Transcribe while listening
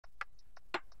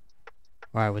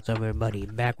Alright, what's up everybody?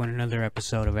 Back with another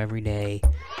episode of Everyday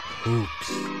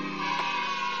Hoops.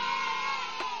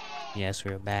 Yes,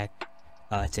 we're back.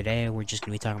 Today we're just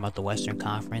going to be talking about the Western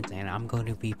Conference, and I'm going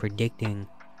to be predicting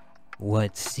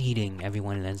what seeding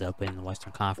everyone ends up in the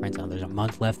Western Conference. There's a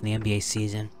month left in the NBA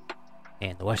season,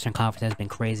 and the Western Conference has been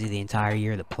crazy the entire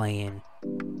year. The play-in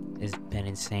has been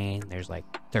insane. There's like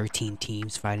 13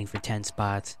 teams fighting for 10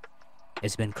 spots.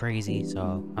 It's been crazy,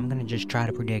 so I'm going to just try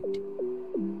to predict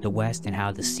the West and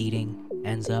how the seeding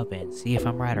ends up and see if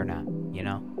I'm right or not, you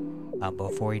know.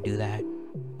 Before we do that,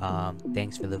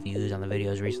 thanks for the views on the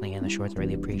videos recently and the shorts. I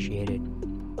really appreciate it.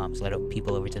 So let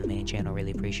people over to the main channel,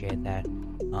 really appreciate that.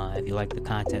 If you like the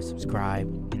content,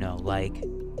 subscribe, like,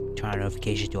 turn on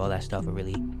notifications, do all that stuff. It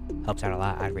really helps out a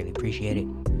lot. I'd really appreciate it.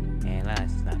 And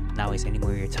let's not waste any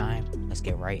more of your time. Let's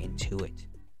get right into it.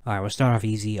 All right, we'll start off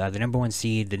easy. The number one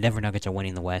seed, the Denver Nuggets, are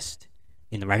winning the West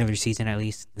in the regular season, at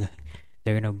least.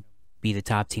 They're going to be the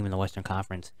top team in the Western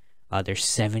Conference. They're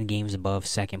 7 games above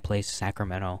second place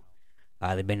Sacramento.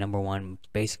 They've been number one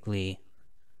basically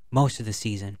most of the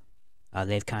season.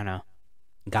 They've kind of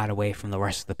got away from the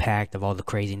rest of the pack of all the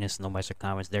craziness in the Western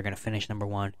Conference. They're going to finish number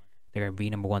one. They're going to be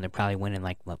number one. They're probably winning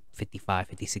like 55,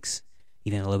 56,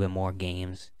 even a little bit more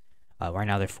games. Right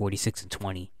now they're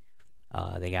 46-20.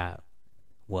 They got,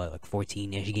 like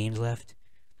 14-ish games left.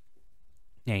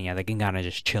 And yeah, they can kind of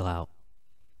just chill out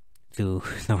through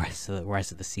the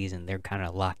rest of the season. They're kind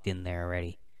of locked in there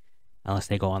already, unless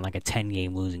they go on like a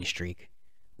 10-game losing streak,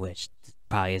 which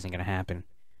probably isn't gonna happen.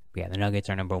 But yeah, the Nuggets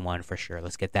are number one for sure.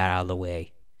 Let's get that out of the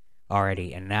way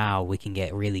already, and now we can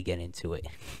really get into it.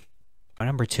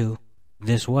 Number 2,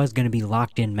 this was gonna be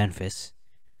locked in Memphis.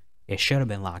 It should have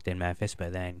been locked in Memphis,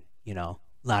 but then a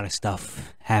lot of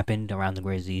stuff happened around the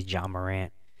Grizzlies. Ja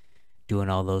Morant doing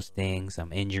all those things,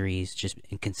 injuries, just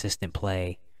inconsistent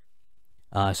play.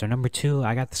 So number 2,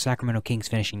 I got the Sacramento Kings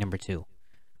finishing number 2.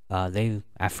 They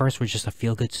at first were just a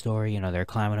feel-good story. They're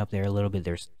climbing up there a little bit.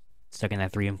 They're stuck in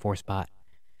that 3 and 4 spot.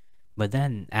 But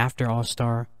then after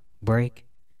All-Star break,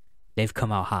 they've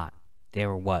come out hot. They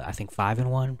were I think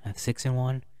 5-1,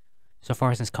 6-1 so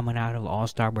far since coming out of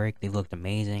All-Star break. They looked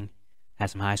amazing. Had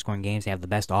some high-scoring games. They have the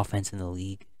best offense in the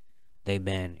league. They've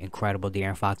been incredible.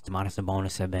 De'Aaron Fox, Domantas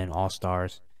Sabonis have been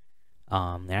all-stars.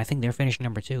 And I think they're finishing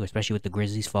number 2, especially with the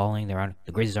Grizzlies falling.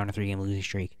 The Grizzlies are on a 3-game losing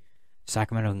streak.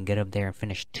 Sacramento can get up there and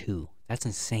finish 2. That's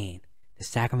insane. The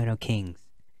Sacramento Kings,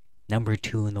 number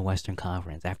 2 in the Western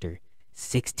Conference after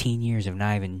 16 years of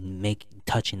not even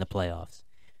touching the playoffs.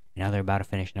 And now they're about to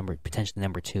finish potentially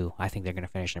number 2. I think they're going to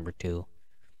finish number 2.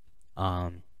 Yeah,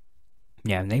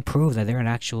 and they prove that they're an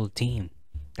actual team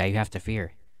that you have to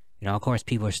fear. Of course,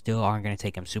 people still aren't going to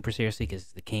take them super seriously because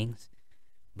it's the Kings.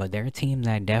 But they're a team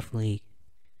that definitely,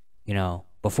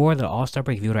 before the All-Star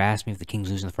break, if you would have asked me if the Kings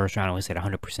lose in the first round, I would have said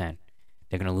 100%.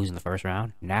 They're going to lose in the first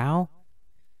round. Now,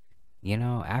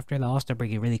 after the All-Star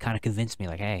break, it really kind of convinced me,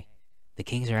 like, hey, the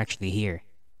Kings are actually here.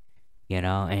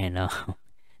 And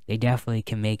they definitely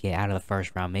can make it out of the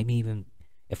first round. Maybe even,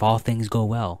 if all things go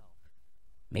well,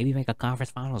 maybe make a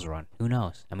conference finals run. Who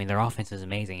knows? Their offense is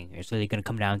amazing. It's really going to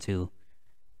come down to,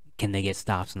 can they get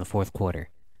stops in the fourth quarter?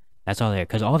 That's all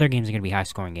because all their games are going to be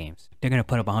high-scoring games. They're going to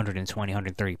put up 120,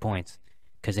 130 points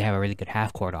because they have a really good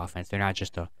half-court offense. They're not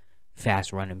just a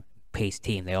fast-running pace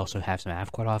team. They also have some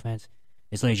half-court offense.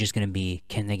 It's literally just going to be,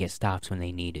 can they get stops when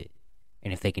they need it?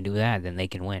 And if they can do that, then they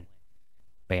can win.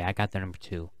 But yeah, I got the number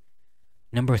 2.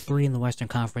 Number 3 in the Western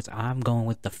Conference, I'm going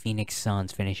with the Phoenix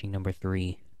Suns finishing number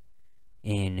 3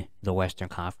 in the Western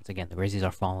Conference. Again, the Grizzlies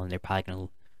are falling. They're probably going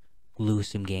to lose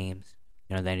some games.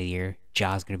 At the end of the year,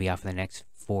 Ja's going to be out for the next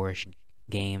 4-ish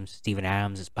games. Steven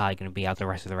Adams is probably going to be out the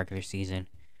rest of the regular season.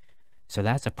 So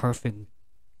that's a perfect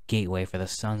gateway for the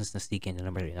Suns to sneak into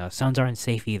number 3. The Suns aren't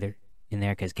safe either in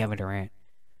there because Kevin Durant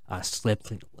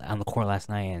slipped on the court last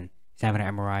night and he's having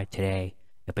an MRI today.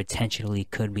 It potentially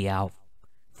could be out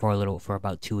for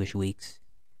about 2-ish weeks,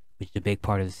 which is a big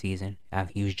part of the season.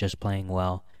 He was just playing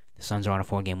well. The Suns are on a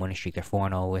 4-game winning streak. They're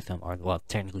 4-0 with him, or well,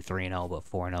 technically 3-0, but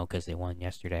 4-0 because they won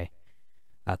yesterday.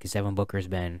 Because Devin Booker's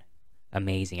been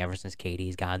amazing ever since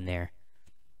KD's gotten there.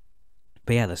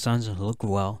 But yeah, the Suns look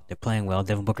well. They're playing well.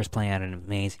 Devin Booker's playing at an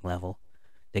amazing level.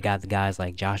 They got the guys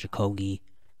like Josh Okogie,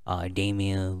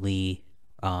 Damian Lee,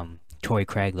 Torrey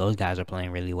Craig. Those guys are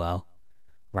playing really well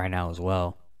right now as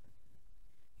well.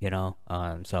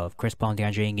 So if Chris Paul and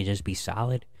DeAndre Ayton can just be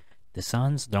solid, the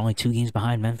Suns, they're only 2 games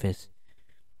behind Memphis.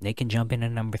 They can jump in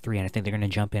at number 3, and I think they're going to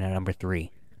jump in at number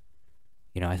 3.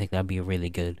 I think that'd be a really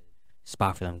good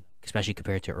spot for them, especially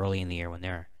compared to early in the year when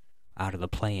they're out of the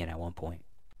play-in at one point.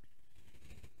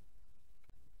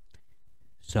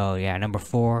 So yeah, number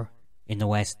 4 in the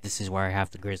West, this is where I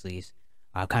have the Grizzlies.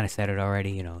 I kind of said it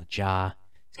already. Ja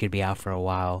is gonna be out for a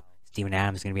while. Steven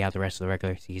Adams is gonna be out the rest of the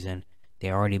regular season.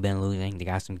 They already been losing. They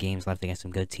got some games left against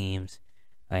some good teams,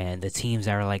 and the teams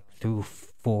that are like through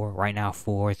 4 right now,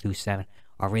 4 through 7,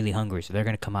 are really hungry. So they're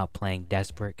gonna come out playing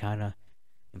desperate, kind of,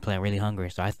 and playing really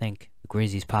hungry. So I think the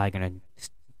Grizzlies probably gonna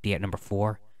be at number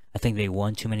 4. I think they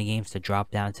won too many games to drop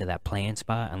down to that playing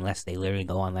spot unless they literally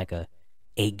go on like a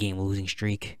 8-game losing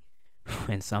streak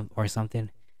and something.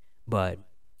 But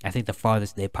I think the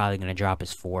farthest they're probably gonna drop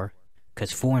is 4,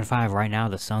 because 4 and 5 right now,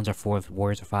 the Suns are 4, the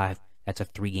Warriors are 5. That's a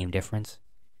 3-game difference,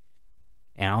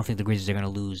 and I don't think the Grizzlies are gonna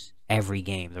lose every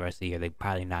game the rest of the year. They're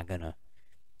probably not gonna.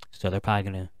 So they're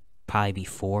probably gonna be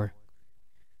 4.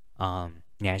 Yeah,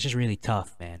 it's just really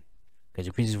tough, man, because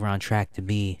the Grizzlies were on track to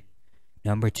be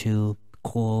number 2,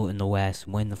 cool in the West,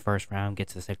 win the first round, get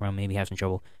to the second round, maybe have some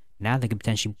trouble. Now they could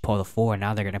potentially pull the 4.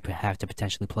 Now they're gonna have to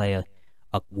potentially play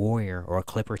a Warrior or a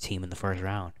Clipper team in the first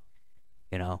round.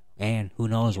 And who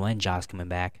knows when Ja's coming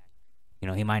back.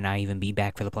 He might not even be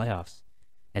back for the playoffs.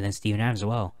 And then Steven Adams as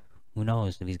well. Who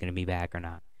knows if he's going to be back or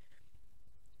not.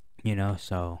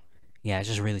 So, yeah, it's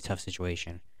just a really tough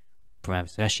situation for them.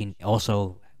 Especially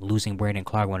also losing Brandon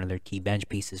Clark, one of their key bench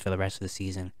pieces for the rest of the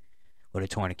season, with a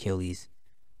torn Achilles.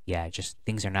 Yeah, just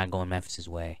things are not going Memphis'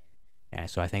 way. Yeah,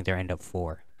 so I think they'll end up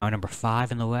 4. On number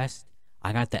 5 in the West,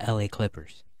 I got the LA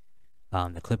Clippers.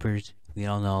 The Clippers, we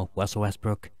all know, Russell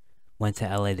Westbrook went to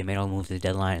LA. They made all the moves to the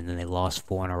deadline, and then they lost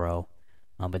 4 in a row.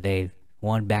 But they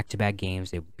won back-to-back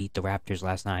games. They beat the Raptors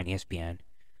last night on ESPN.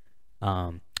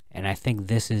 And I think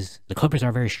the Clippers are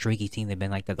a very streaky team. They've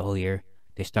been like that the whole year.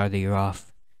 They started the year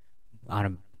off on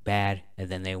a bad, and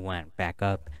then they went back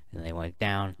up, and then they went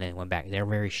down, and then they went back. They're a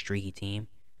very streaky team.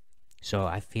 So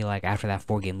I feel like after that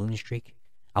 4-game losing streak,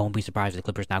 I won't be surprised if the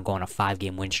Clippers now go on a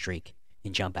 5-game win streak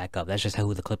and jump back up. That's just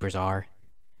who the Clippers are.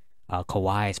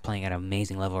 Kawhi is playing at an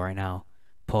amazing level right now.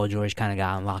 Paul George kind of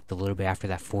got unlocked a little bit after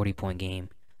that 40-point game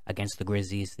against the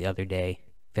Grizzlies the other day.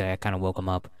 I feel like I kind of woke him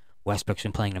up. Westbrook's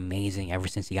been playing amazing ever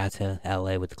since he got to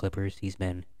LA with the Clippers. He's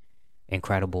been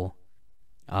incredible.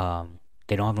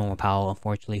 They don't have Norman Powell,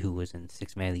 unfortunately, who was in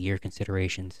 6th Man of the Year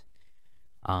considerations.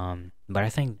 But I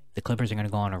think the Clippers are going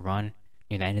to go on a run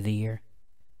near the end of the year,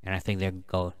 and I think they're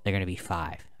going to be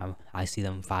 5. I see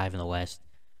them 5 in the West.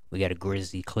 We got a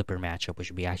Grizzly-Clipper matchup,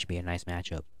 which would actually be a nice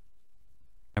matchup.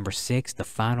 Number 6, the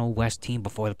final West team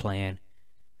before the play-in.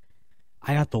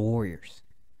 I got the Warriors.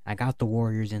 I got the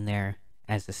Warriors in there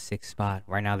as the 6th spot.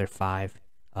 Right now they're 5.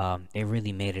 They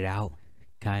really made it out,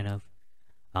 kind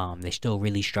of. They still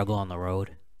really struggle on the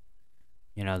road.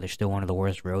 They're still one of the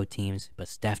worst road teams. But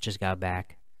Steph just got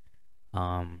back.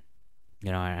 And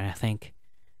I think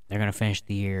they're going to finish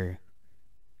the year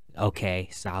okay,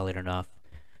 solid enough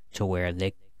to where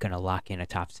they're going to lock in a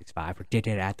top 6 spot. I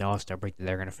predicted at the All-Star break that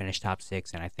they're going to finish top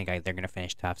 6, and I think they're going to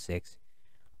finish top 6.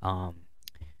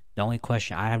 The only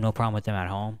question, I have no problem with them at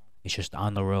home. It's just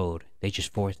on the road. They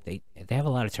have a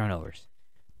lot of turnovers.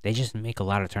 They just make a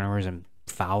lot of turnovers and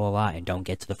foul a lot and don't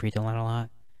get to the free throw line a lot,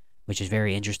 which is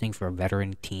very interesting for a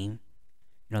veteran team.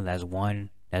 That's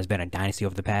been a dynasty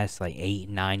over the past like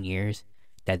 8-9 years,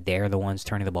 that they're the ones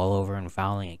turning the ball over and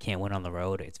fouling and can't win on the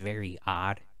road. It's very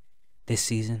odd this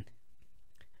season.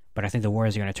 But I think the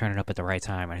Warriors are going to turn it up at the right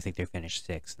time, and I think they finish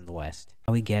 6th in the West.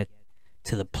 Now we get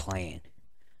to the play-in.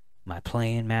 My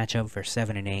play-in matchup for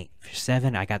 7 and 8. For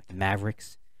 7, I got the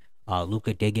Mavericks.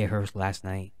 Luka did get hurt last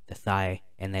night, the thigh,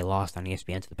 and they lost on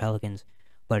ESPN to the Pelicans.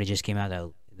 But it just came out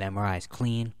that the MRI is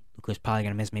clean. Luka's probably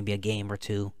going to miss maybe a game or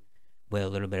 2 with a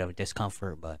little bit of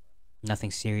discomfort, but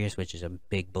nothing serious, which is a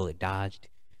big bullet dodged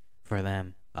for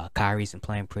them. Kyrie's been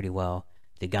playing pretty well.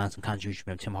 They got some contribution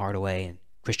from Tim Hardaway and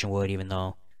Christian Wood, even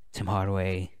though Tim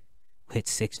Hardaway hit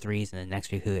 6 threes and the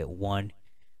next week he hit 1.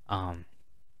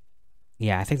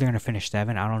 Yeah, I think they're gonna finish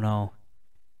 7. I don't know.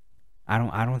 I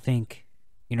don't think,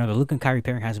 the Luka and Kyrie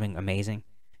pairing has been amazing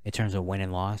in terms of win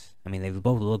and loss. I mean, they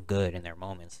both look good in their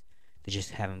moments. They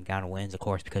just haven't gotten wins, of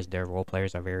course, because their role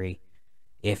players are very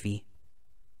iffy.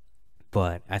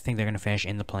 But I think they're gonna finish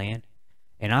in the play-in.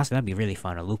 And honestly, that'd be really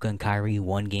fun. A Luka and Kyrie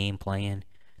 1-game play-in.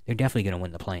 They're definitely gonna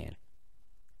win the play-in.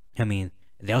 I mean,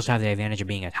 they also have the advantage of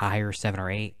being a higher 7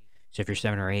 or 8. So if you're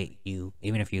 7 or 8,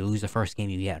 even if you lose the first game,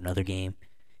 you get another game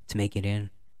to make it in.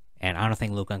 And I don't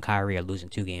think Luka and Kyrie are losing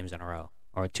 2 games in a row,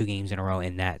 or 2 games in a row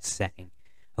in that setting.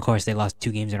 Of course, they lost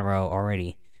 2 games in a row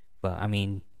already, but I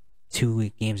mean, 2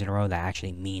 games in a row that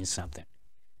actually means something.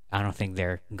 I don't think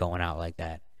they're going out like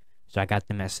that. So I got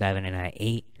them at 7 and at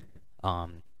 8.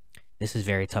 This is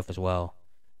very tough as well,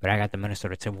 but I got the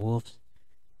Minnesota Timberwolves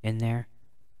in there.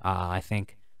 I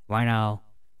think right now,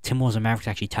 Timberwolves and Mavericks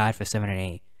actually tied for 7 and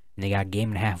 8, and they got a game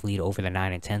and a half lead over the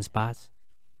 9 and 10 spots.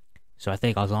 So I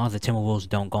think as long as the Timberwolves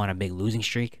don't go on a big losing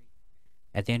streak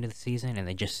at the end of the season and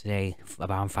they just stay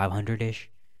around 500-ish,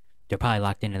 they're probably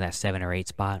locked into that 7 or 8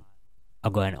 spot.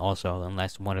 Again, also,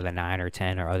 unless one of the 9 or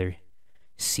 10 or other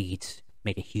seeds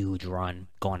make a huge run,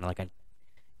 go on like an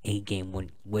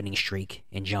 8-game winning streak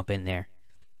and jump in there.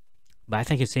 But I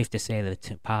think it's safe to say that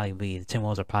the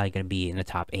Timberwolves are probably going to be in the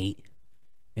top 8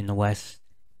 in the West.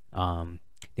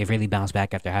 They've really bounced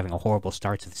back after having a horrible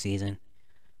start to the season.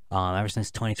 Ever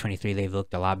since 2023, they've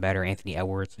looked a lot better. Anthony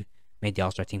Edwards made the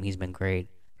All-Star team. He's been great.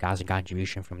 Guys in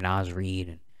contribution from Naz Reid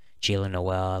and Jalen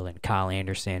Noel and Kyle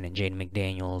Anderson and Jaden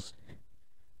McDaniels.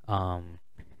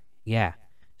 Yeah.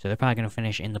 So they're probably going to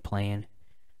finish in the play-in.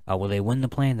 Will they win the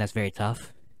play-in? That's very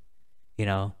tough.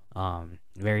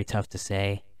 Very tough to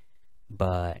say.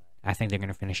 But I think they're going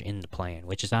to finish in the play-in,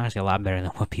 which is honestly a lot better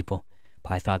than what people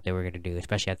probably thought they were going to do,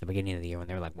 especially at the beginning of the year when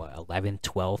they were like, 11th,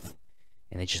 12th?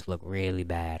 And they just look really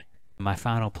bad. My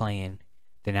final play-in,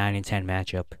 the 9 and 10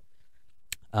 matchup,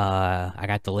 I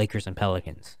got the Lakers and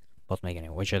Pelicans both making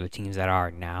it, which are the teams that are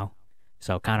now.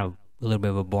 So kind of a little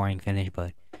bit of a boring finish,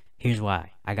 but here's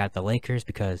why. I got the Lakers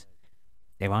because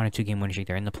they're on a 2-game winning streak.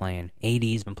 They're in the play-in.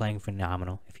 AD's been playing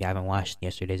phenomenal. If you haven't watched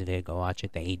yesterday's video, go watch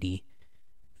it, the AD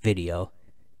video.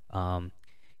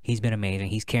 He's been amazing.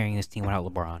 He's carrying this team without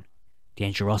LeBron.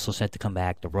 D'Angelo Russell set to come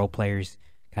back. The role players,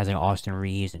 guys like Austin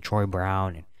Reeves and Troy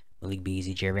Brown and Malik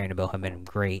Beasley, Jerry Vanderbilt have been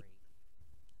great.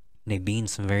 They've beaten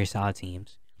some very solid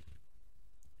teams.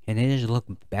 And they just look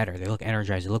better. They look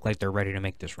energized. They look like they're ready to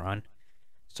make this run.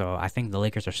 So I think the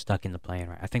Lakers are stuck in the play-in,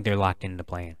 right? I think they're locked into the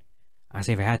play-in.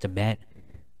 Honestly, if I had to bet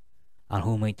on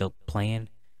who made the play-in,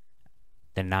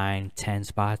 the 9, 10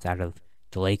 spots out of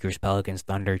the Lakers, Pelicans,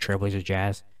 Thunder, Trailblazers,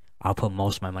 Jazz, I'll put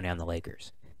most of my money on the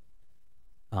Lakers.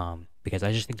 Because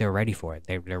I just think they're ready for it.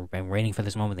 They've been waiting for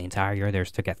this moment the entire year. They were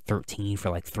stuck at 13 for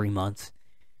like 3 months.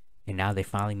 And now they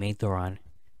finally made the run.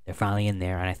 They're finally in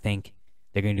there. And I think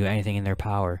they're going to do anything in their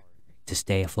power to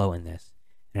stay afloat in this.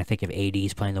 And I think if AD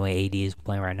is playing the way AD is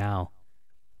playing right now,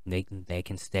 they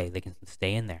can stay. They can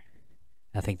stay in there.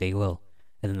 I think they will.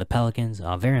 And then the Pelicans,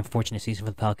 very unfortunate season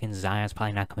for the Pelicans. Zion's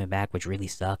probably not coming back, which really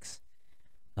sucks.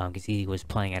 Because he was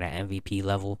playing at an MVP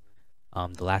level.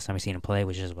 The last time I seen him play,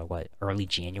 which is early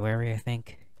January, I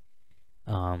think.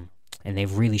 And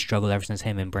they've really struggled ever since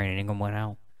him and Brandon Ingram went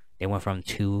out. They went from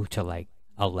 2 to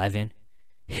 11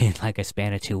 in a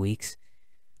span of 2 weeks,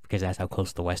 because that's how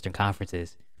close the Western Conference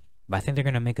is. But I think they're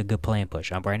gonna make a good play and push.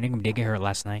 Brandon Ingram did get hurt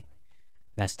last night.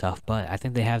 That's tough, but I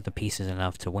think they have the pieces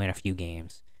enough to win a few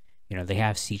games. They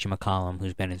have CJ McCollum,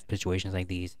 who's been in situations like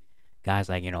these. Guys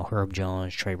like Herb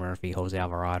Jones, Trey Murphy, Jose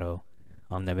Alvarado.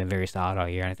 They've been very solid all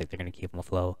year, and I think they're going to keep them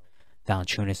afloat.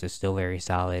 Valanciunas is still very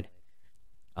solid.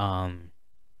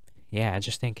 Yeah, I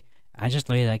just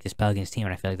really like this Pelicans team,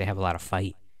 and I feel like they have a lot of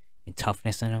fight and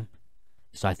toughness in them.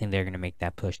 So I think they're going to make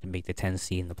that push to make the 10th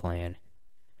seed in the play-in.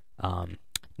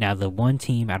 Now, the one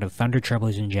team out of Thunder,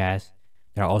 Trailblazers, and Jazz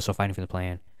that are also fighting for the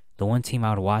play-in, the one team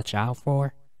I would watch out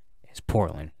for is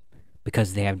Portland,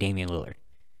 because they have Damian Lillard.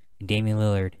 And Damian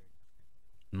Lillard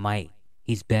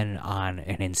he's been on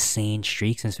an insane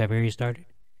streak since February started.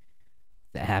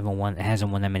 Hasn't won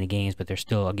that many games, but they're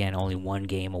still, again, only 1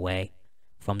 game away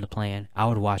from the play-in. I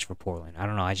would watch for Portland. I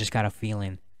don't know. I just got a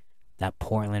feeling that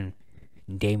Portland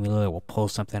and Damian Lillard will pull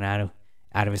something out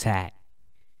of his hat,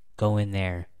 go in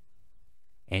there,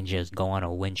 and just go on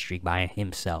a win streak by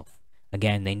himself.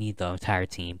 Again, they need the entire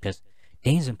team, because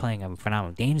Dame's been playing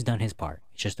phenomenal. Dame's done his part.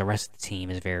 It's just the rest of the team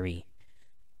is very,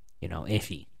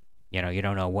 iffy. You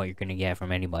don't know what you're going to get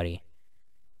from anybody.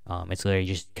 It's literally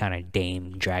just kind of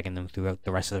Dame dragging them throughout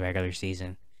the rest of the regular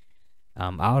season.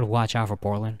 I would watch out for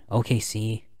Portland.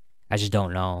 OKC, I just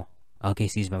don't know.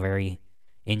 OKC's been very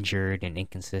injured and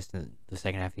inconsistent the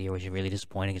second half of the year, which is really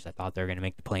disappointing, because I thought they were going to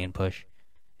make the play-in push.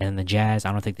 And then the Jazz,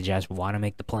 I don't think the Jazz want to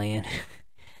make the play-in.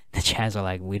 The Jazz are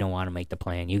like, we don't want to make the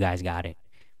play-in. You guys got it.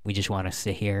 We just want to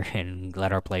sit here and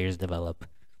let our players develop.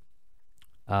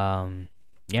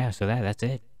 Yeah, so that's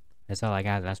it. That's all I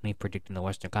got. That's me predicting the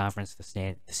Western Conference, the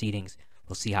seedings.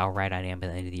 We'll see how right I am by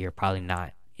the end of the year. Probably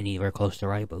not anywhere close to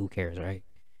right, but who cares, right?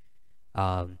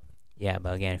 Yeah,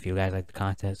 but again, if you guys like the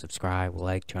content, subscribe,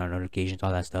 like, turn on notifications,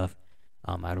 all that stuff.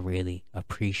 I'd really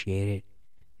appreciate it.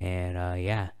 And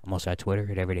yeah, I'm also at Twitter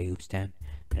at EverydayHoops10.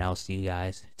 And I'll see you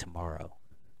guys tomorrow.